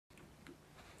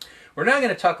We're now going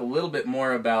to talk a little bit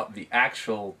more about the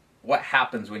actual, what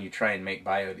happens when you try and make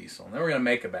biodiesel. And then we're going to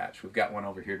make a batch. We've got one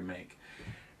over here to make.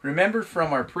 Remember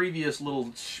from our previous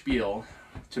little spiel,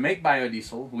 to make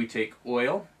biodiesel, we take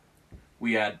oil,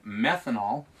 we add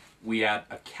methanol, we add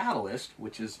a catalyst,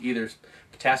 which is either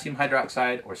potassium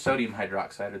hydroxide or sodium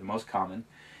hydroxide, are the most common.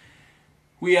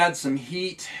 We add some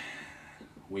heat,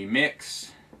 we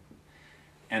mix,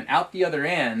 and out the other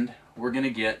end, we're going to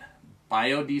get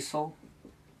biodiesel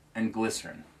and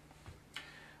glycerin.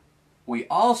 We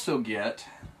also get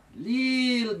a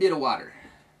little bit of water.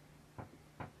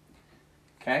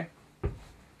 Okay?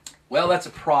 Well, that's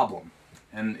a problem,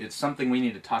 and it's something we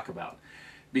need to talk about,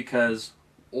 because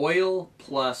oil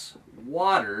plus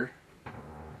water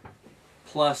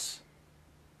plus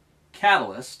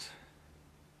catalyst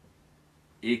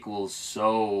equals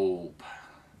soap.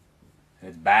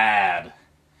 It's bad.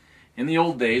 In the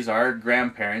old days, our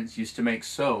grandparents used to make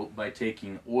soap by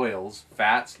taking oils,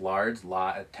 fats, lards,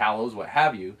 tallows, what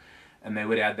have you, and they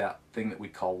would add that thing that we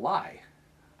call lye.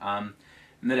 And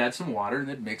they'd add some water and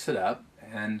they'd mix it up,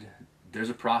 and there's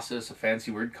a process, a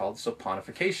fancy word called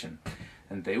saponification,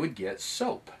 and they would get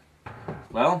soap.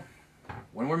 Well,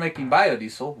 when we're making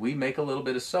biodiesel, we make a little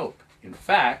bit of soap. In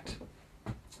fact,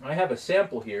 I have a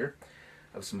sample here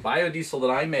of some biodiesel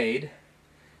that I made,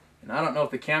 and I don't know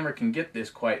if the camera can get this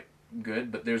quite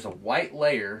good, but there's a white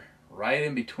layer right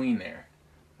in between there.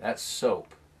 That's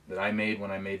soap that I made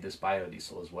when I made this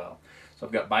biodiesel as well. So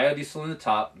I've got biodiesel in the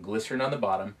top, glycerin on the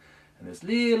bottom, and this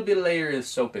little bit of layer is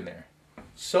soap in there.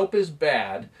 Soap is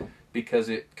bad because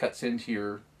it cuts into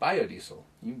your biodiesel.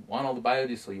 You want all the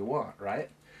biodiesel you want, right?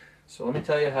 So let me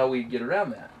tell you how we get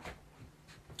around that.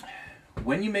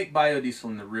 When you make biodiesel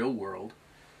in the real world,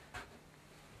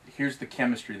 here's the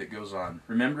chemistry that goes on.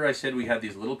 Remember I said we had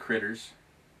these little critters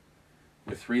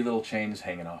with 3 little chains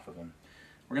hanging off of them.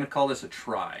 We're going to call this a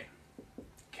try.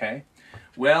 Okay?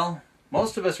 Well,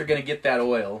 most of us are going to get that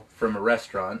oil from a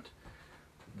restaurant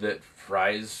that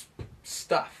fries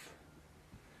stuff.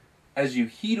 As you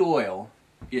heat oil,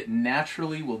 it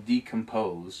naturally will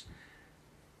decompose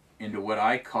into what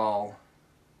I call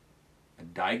a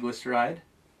diglyceride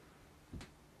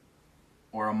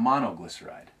or a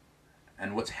monoglyceride.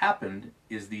 And what's happened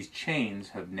is these chains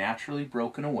have naturally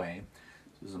broken away,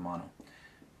 this is a mono,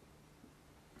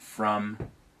 from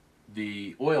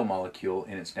the oil molecule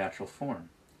in its natural form.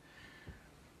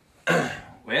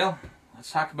 Well,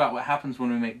 let's talk about what happens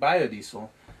when we make biodiesel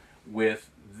with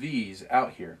these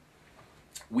out here.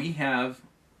 We have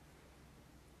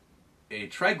a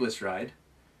triglyceride,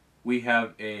 we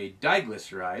have a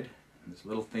diglyceride, this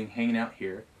little thing hanging out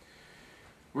here.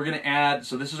 We're going to add,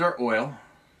 so this is our oil,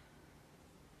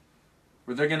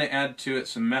 they're going to add to it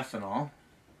some methanol,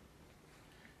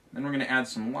 then we're going to add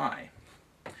some lye.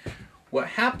 What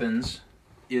happens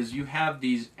is you have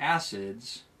these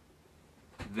acids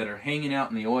that are hanging out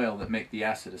in the oil that make the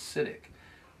acid acidic.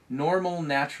 Normal,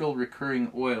 natural,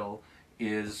 recurring oil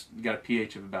is got a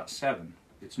pH of about 7.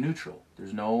 It's neutral.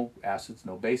 There's no acids,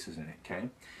 no bases in it, okay?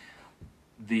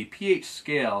 The pH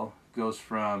scale goes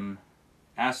from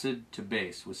acid to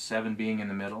base, with 7 being in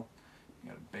the middle.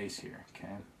 You got a base here,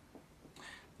 okay?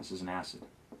 This is an acid.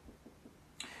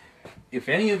 If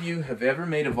any of you have ever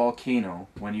made a volcano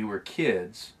when you were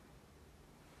kids,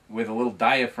 with a little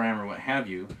diaphragm or what have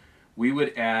you, we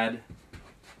would add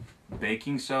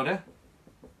baking soda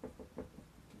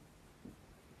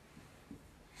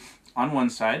on one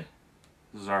side.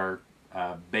 This is our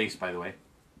base, by the way,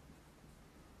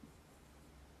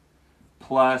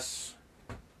 plus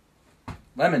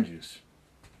lemon juice.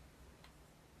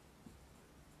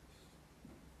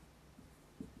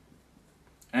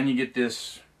 And you get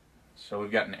this, so we've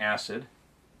got an acid.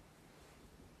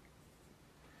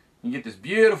 You get this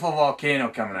beautiful volcano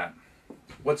coming up.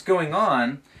 What's going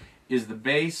on is the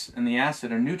base and the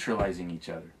acid are neutralizing each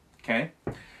other, okay?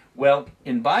 Well,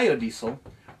 in biodiesel,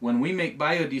 when we make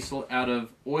biodiesel out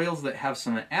of oils that have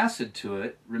some acid to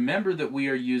it, remember that we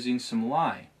are using some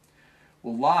lye.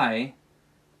 Well, lye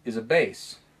is a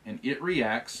base, and it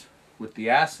reacts with the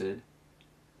acid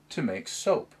to make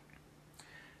soap.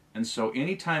 And so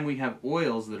anytime we have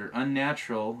oils that are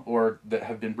unnatural or that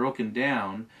have been broken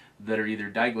down that are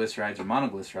either diglycerides or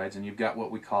monoglycerides, and you've got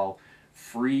what we call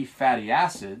free fatty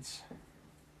acids,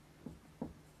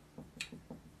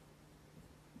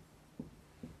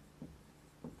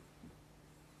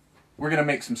 we're going to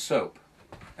make some soap.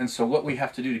 And so what we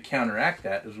have to do to counteract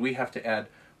that is we have to add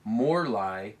more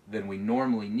lye than we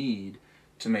normally need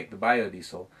to make the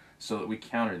biodiesel so that we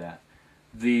counter that.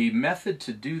 The method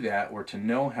to do that, or to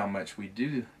know how much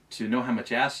to know how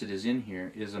much acid is in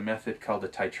here, is a method called a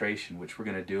titration, which we're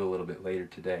going to do a little bit later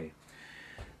today.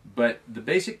 But the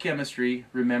basic chemistry,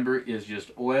 remember, is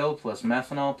just oil plus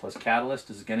methanol plus catalyst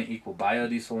is going to equal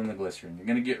biodiesel and the glycerin. You're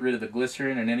going to get rid of the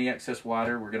glycerin and any excess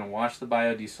water. We're going to wash the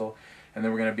biodiesel, and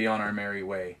then we're going to be on our merry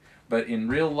way. But in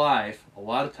real life, a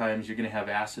lot of times you're going to have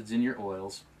acids in your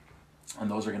oils, and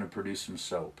those are going to produce some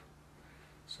soap.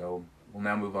 So we'll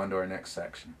now move on to our next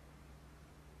section.